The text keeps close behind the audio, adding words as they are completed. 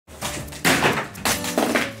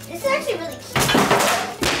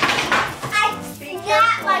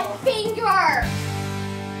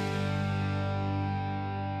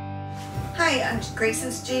Hi, I'm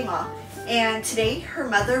Grayson's J-Ma, and today her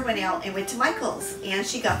mother went out and went to Michael's and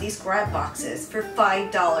she got these grab boxes for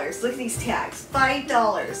 $5. Look at these tags,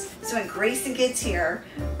 $5. So when Grayson gets here,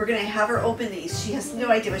 we're gonna have her open these. She has no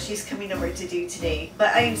idea what she's coming over to do today,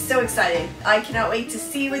 but I am so excited. I cannot wait to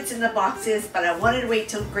see what's in the boxes, but I wanted to wait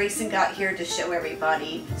till Grayson got here to show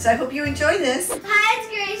everybody. So I hope you enjoy this. Hi, it's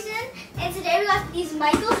Grayson, and today we got these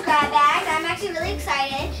Michael's grab bags. I'm actually really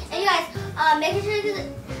excited. And you guys, make sure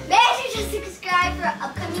to subscribe for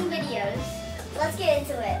upcoming videos. Let's get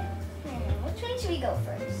into it. Which one should we go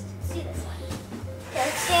first? Let's do this one. Okay,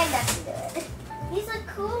 let's stand up and do it. These look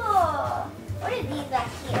cool. What are these back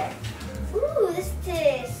here? Ooh, this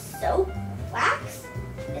is soap, wax,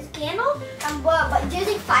 this candle. But there's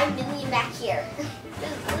like 5 million back here.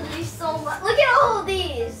 There's literally so much. Look at all of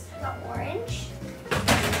these. Got orange.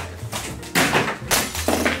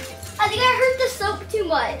 I think I hurt the soap too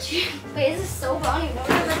much. Wait, is this soap? I don't even know.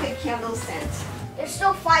 It's like a candle scent. There's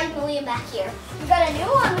still 5 million back here. We got a new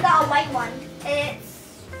one, we got a white one.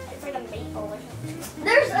 It's like a maple or something.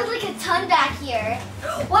 There's like a ton back here.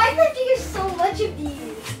 Why is there so much of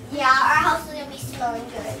these? Yeah, our house is gonna be smelling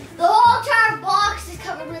good. The whole entire box is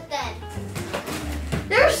covered with them.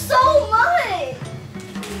 There's so much.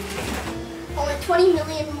 Only 20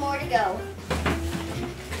 million more to go.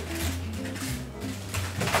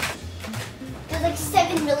 There's like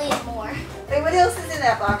 7 million more. Hey, what else is in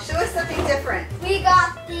that box? Show us something different. We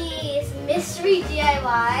got these mystery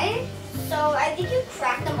DIY. So I think you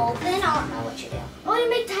crack them open. I don't know what you do. Oh, you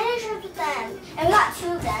make tiny shrimp with them. And we got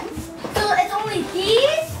 2 of them. So it's only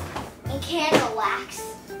these and candle wax.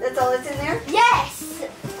 That's all that's in there? Yes.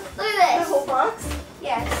 Look at this. The whole box?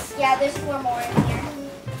 Yes. Yeah, there's 4 more in here.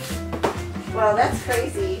 Wow, that's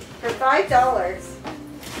crazy. For $5.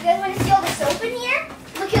 You guys want to see all the soap in here?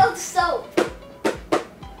 Look at all the soap.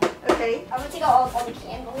 Okay. I'm going to take out all the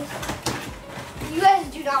candles. You guys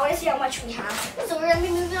do not want to see how much we have. So we're going to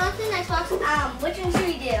be moving on to the next box. Which one should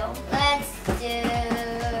we do? Let's do this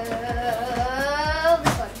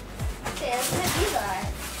one. Okay, let's see what these are.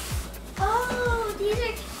 Oh, these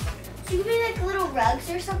are, so you can make like little rugs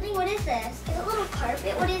or something. What is this? Is it a little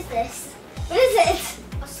carpet? What is this? What is it?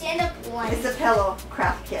 I'll stand up one. It's a pillow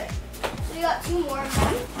craft kit. So we got 2 more of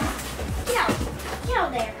them. Get out. Get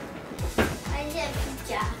out there. I did a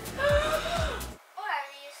pizza.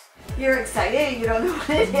 You're excited? You don't know what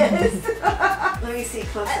it is? Let me see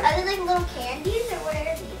closer. Are they like little candies or what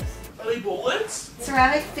are these? Are they bullets?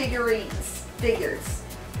 Ceramic figurines. Figures.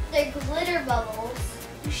 They're glitter bubbles.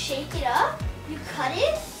 You shake it up, you cut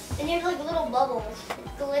it, and there's like little bubbles.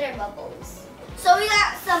 Glitter bubbles. So we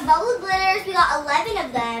got some bubble glitters. We got 11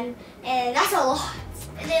 of them, and that's a lot.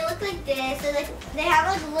 And they look like this. They have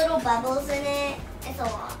like little bubbles in it. It's a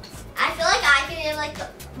lot. I feel like I could give like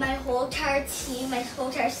my whole entire team, my whole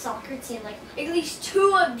entire soccer team, like at least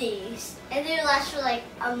 2 of these, and they would last for like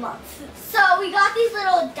a month. So we got these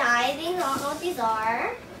little die things. I don't know what these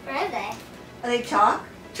are. What are they? Are they chalk?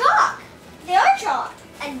 Chalk. They are chalk.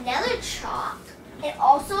 Another chalk. And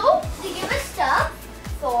also they give us stuff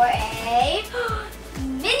for a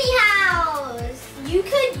mini house. You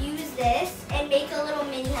could use this and make a little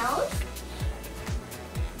mini house.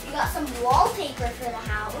 We got some wallpaper for the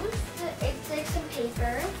house. It's like some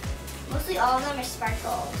paper. Mostly all of them are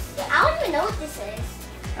sparkles. I don't even know what this is.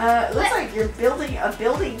 It looks like you're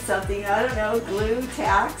building something. I don't know, glue,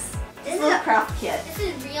 tacks. This is a little craft kit. This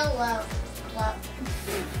is real love.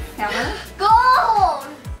 Hammer? Gold!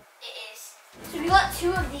 It is. So we got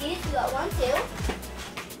 2 of these. We got 1,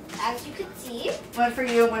 2. As you can see. One for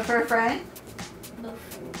you and one for a friend?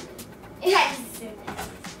 Both. Yes.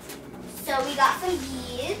 So we got some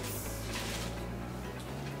beads.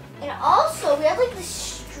 And also we have like this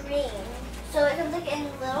string. So it comes like in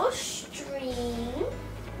a little string.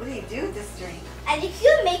 What do you do with this string? I think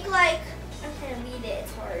you can make like, I'm trying to read it,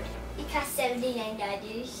 it's hard. It costs $79.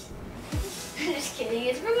 I'm just kidding,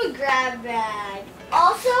 it's from a grab bag.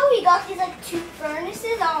 Also, we got these like 2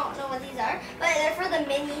 furnaces. I don't know what these are, but they're for the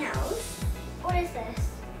mini house. What is this?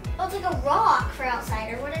 Oh, it's like a rock for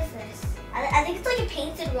outside, or what is this? I think it's like a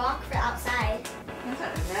painted rock for outside. I don't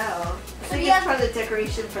know. I So think we it's have, part of the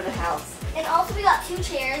decoration for the house. and also we got 2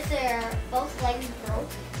 chairs. They're both legs broke.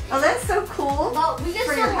 Oh, that's so cool. But we can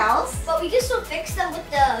For still, your house? But we can still fix them with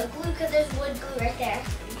the glue because there's wood glue right there.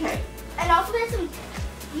 Okay. And also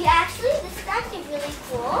we have some, this is actually really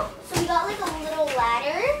cool. So we got like a little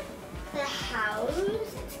ladder for the house.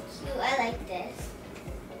 It's cute, I like this.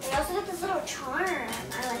 And we also got this little charm.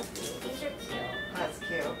 I like these, these are cute. That's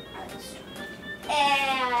cute. I like this charm.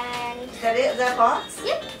 And Is that it? Is that box?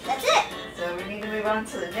 yep, that's it. So we need to move on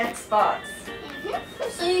to the next box.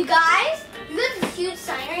 So you guys, you got this huge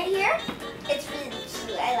sign right here. It's really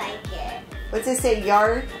cute. I like it. What's it say?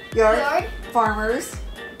 Yard farmers.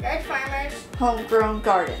 Yard farmers. Homegrown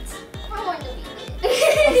gardens. I want to read it.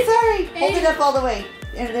 Oh, sorry. Hold it up all the way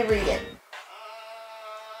and then read it.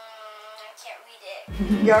 I can't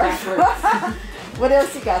read it. Yard. What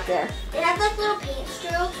else you got there? It has like little paint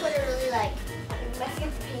strokes, but it really like messing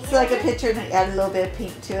up the paint. It's like a picture and they add a little bit of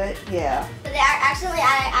pink to it. Yeah. But they actually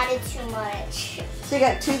added too much. So you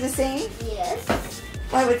got two the same? Yes.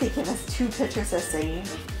 Why would they give us two pictures the same?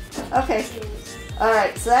 Okay.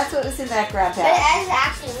 Alright, so that's what was in that grab But bag. it is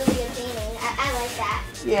actually really good painting. I like that.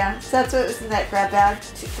 Yeah, so that's what was in that grab bag.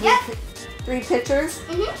 Three pictures.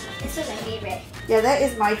 This is my favorite. Yeah, that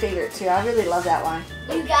is my favorite too. I really love that one.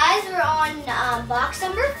 You guys were on box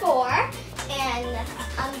number 4,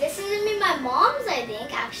 and this is gonna be my mom's, I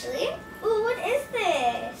think, actually. Ooh, what is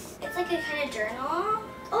this? It's like a kind of journal.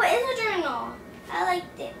 Oh, it is a journal. I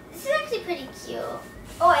liked it. This is actually pretty cute.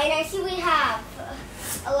 Oh, and I see we have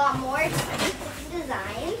a lot more different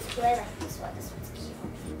designs. But I like this one. This one's cute.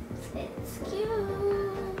 It's cute.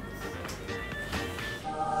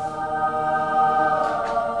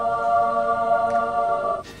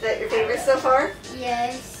 Is that your favorite so far?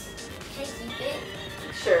 Yes. Can I keep it?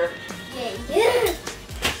 Sure. Yeah.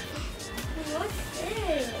 What's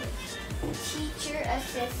this? Teacher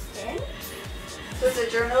assistant. So it's a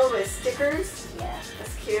journal with stickers. Yeah.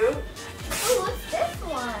 That's cute. Oh, what's this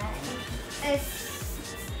one?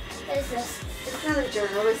 What is this? It's another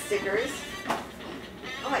journal with stickers.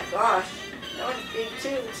 Oh my gosh. That one's big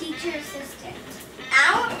too. Teacher assistant.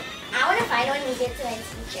 I want to find one and get to my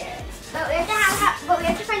teacher. But we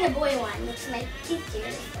have to find the boy one, which my teacher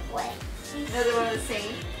is the boy. Another one of the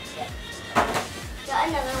same. Yep. Got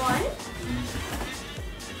another one.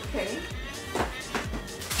 Okay.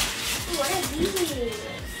 What are these?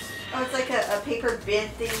 Oh, it's like a paper bin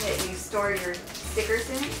thing that you store your stickers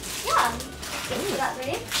in. Yeah. Is that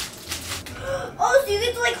pretty? Oh, so you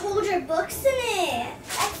get to like hold your books in it.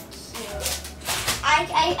 That's cute.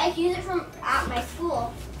 I use it at my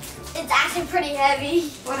school. It's actually pretty heavy.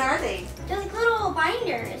 What are they? They're like little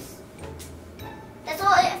binders. That's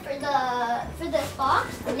all it for this box.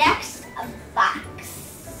 Next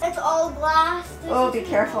box. That's all glass. Oh, be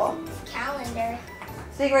careful. Calendar.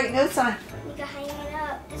 So you can write notes on. You can hang it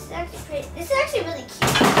up. This is actually pretty. This is actually really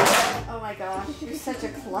cute. Oh my gosh, you're such a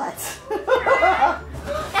klutz. That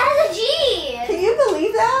has a G. Can you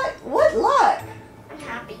believe that? What luck. I'm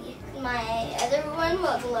happy. My other one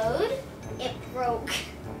glowed. It broke.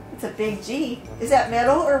 It's a big G. Is that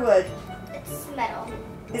metal or wood? It's metal.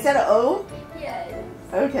 Is that an O? Yes.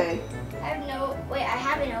 Okay. I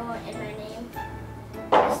have an O in my name.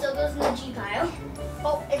 It still goes in the G pile.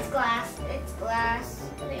 Oh, it's glass. It's glass.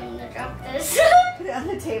 I'm gonna drop this. Put it on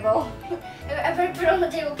the table. I better put it on the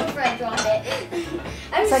table before I drop it.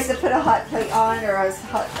 It's like to put a hot plate on or a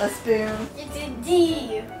spoon. It's a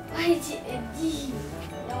D. Why is it a D?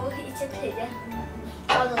 No, it's a P.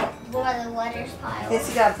 What are the letters pile? Yes,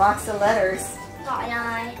 you got a box of letters. Got an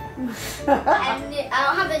I. And I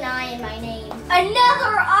don't have an I in my name.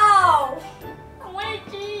 Another O! I want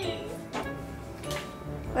a G.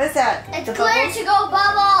 What is that? It's The glitter bubbles? to go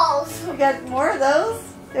bubbles. We got more of those?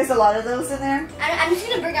 There's a lot of those in there? I'm just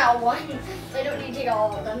gonna bring out one, so I don't need to take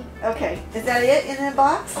all of them. Okay, is that it in the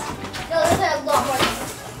box? No, there's a lot more.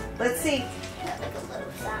 Let's see. Got like a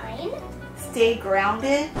little sign. Stay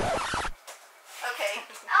grounded. Okay.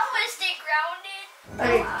 I want to stay grounded.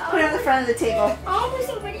 Okay, put it on the front of the table. I want to play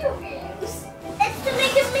some video games. It's to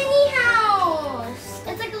make a mini house.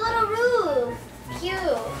 It's like a little roof. Cute.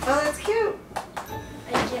 Oh, that's cute.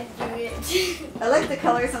 I can't do it. I like the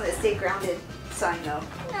colors on the stay grounded sign though.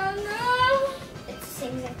 No. It's the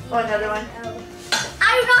same exact thing. Oh, another one?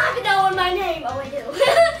 I do not have to know in my name. Oh, I do.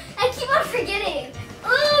 I keep on forgetting.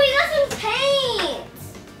 Ooh, we got some paint.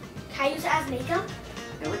 Can I use it as makeup?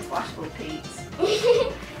 No, it's washable paints.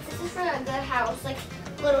 This is for a good house, like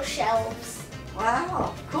little shelves.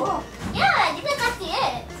 Wow, cool. Yeah, I think that's actually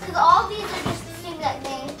it. Because all these are just the same exact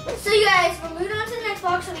thing. So you guys, we're moving on to the next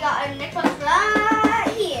box. So we got our next box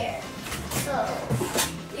right here. So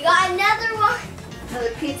we got another one.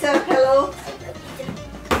 Another pizza pillow.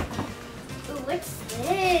 Ooh, what's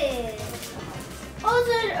this? Oh, it's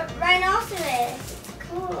a rhinoceros.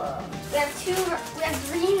 Cool. We have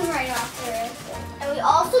green rhinoceros. And we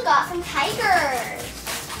also got some tigers.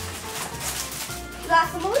 We got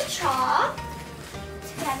some more chalk. Do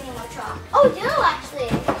we have any more chalk? Oh, no, actually.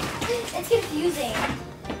 It's confusing.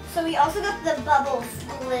 So we also got the bubbles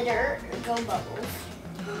glitter. Go bubbles.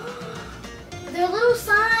 They're little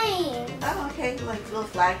signs. Oh, okay, like little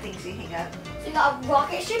flag things you hang up. So we got a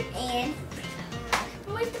rocket ship and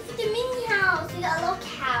where's the mini house? We got a little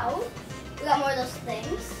cow. We got more of those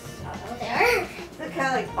things. I don't know what they are. They're kind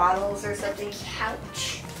of like bottles or something.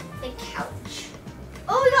 Couch. The couch.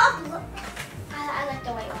 Oh, we got. I like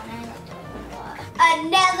the white one. I like the white one a lot.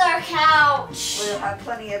 Another couch. We'll have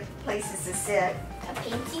plenty of places to sit. A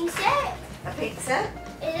painting set. A paint set?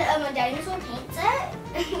 Is it a dinosaur paint set?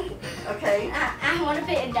 Okay. I want to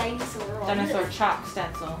paint a dinosaur one. Dinosaur chalk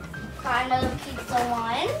stencil. Got another pizza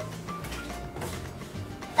one.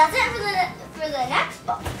 That's it for the next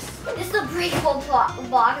box. This is a breakable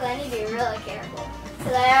box. I need to be really careful.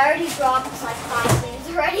 Because I already dropped like 5 things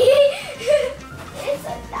already. It's a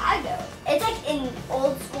dago. It's like an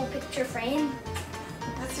old school picture frame.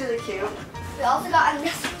 That's really cute. We also got another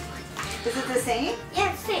one. Is it the same?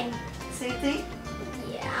 Yeah, it's the same. Same thing?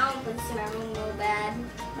 Yeah, I don't put this in my room real bad.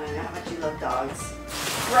 I know how much you love dogs.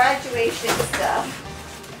 Graduation stuff.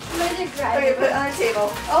 Where's the Okay, put it on the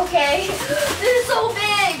table. Okay. This is so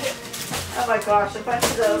big. Oh my gosh, a bunch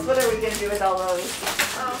of those. What are we going to do with all those?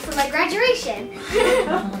 For my graduation.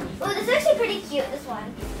 Oh, this is actually pretty cute, this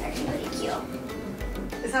one. Actually pretty cute.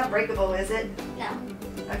 It's not breakable, is it? No,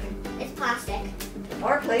 Okay. it's plastic.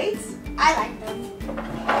 More plates? I like them.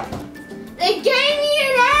 They gave me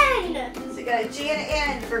an N! So you got a G and an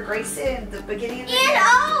N for Grayson, the beginning of the And year.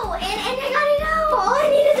 O! And I got an O! All I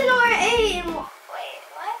need is an R, A, and wait,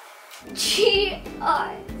 what? G-R.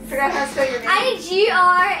 Forgot how to spell your name. I need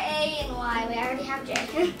G-R, A, and Y. We already have J.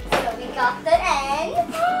 So we got the N.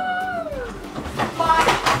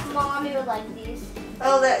 Mommy would like these.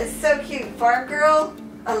 Oh, that is so cute. Farm Girl?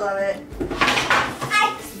 I love it.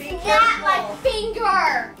 I snapped my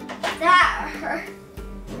finger! That hurt.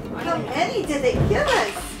 How many did they give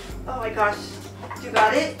us? Oh my gosh. You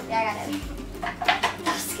got it? Yeah, I got it.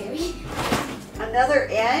 That was scary. Another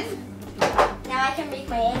N? Now I can make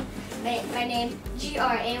my name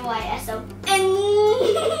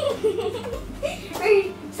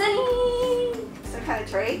Grayson. Some kind of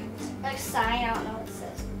tray? Like sign, I don't know what it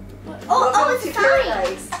says. Welcome It's to a sign.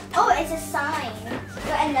 Paradise. Oh, it's a sign.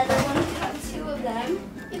 Got another one. Got 2 of them.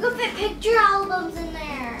 You can fit picture albums in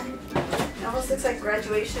there. It almost looks like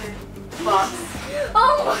graduation box.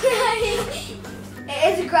 Oh my!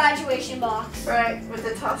 It's a graduation box. Right, with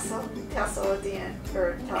the tassel at the end.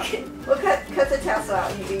 Or tassel. We'll cut the tassel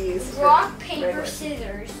out and you can use for Rock, paper, regular.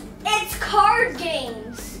 scissors. It's card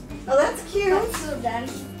games. Oh, that's cute. Got 2 of them.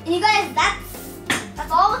 And you guys,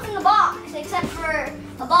 that's all what's in the box, except for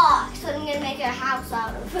a box that I'm gonna make a house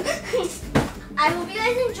out of. I hope you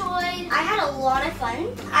guys enjoyed. I had a lot of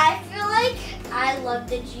fun. I feel like I loved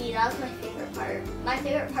the G. That was my favorite part. My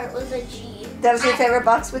favorite part was the G. That was your favorite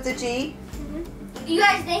box with the G? You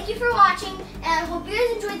guys, thank you for watching, and I hope you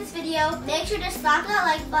guys enjoyed this video. Make sure to slap that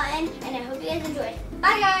like button, and I hope you guys enjoyed.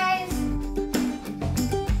 Bye, guys.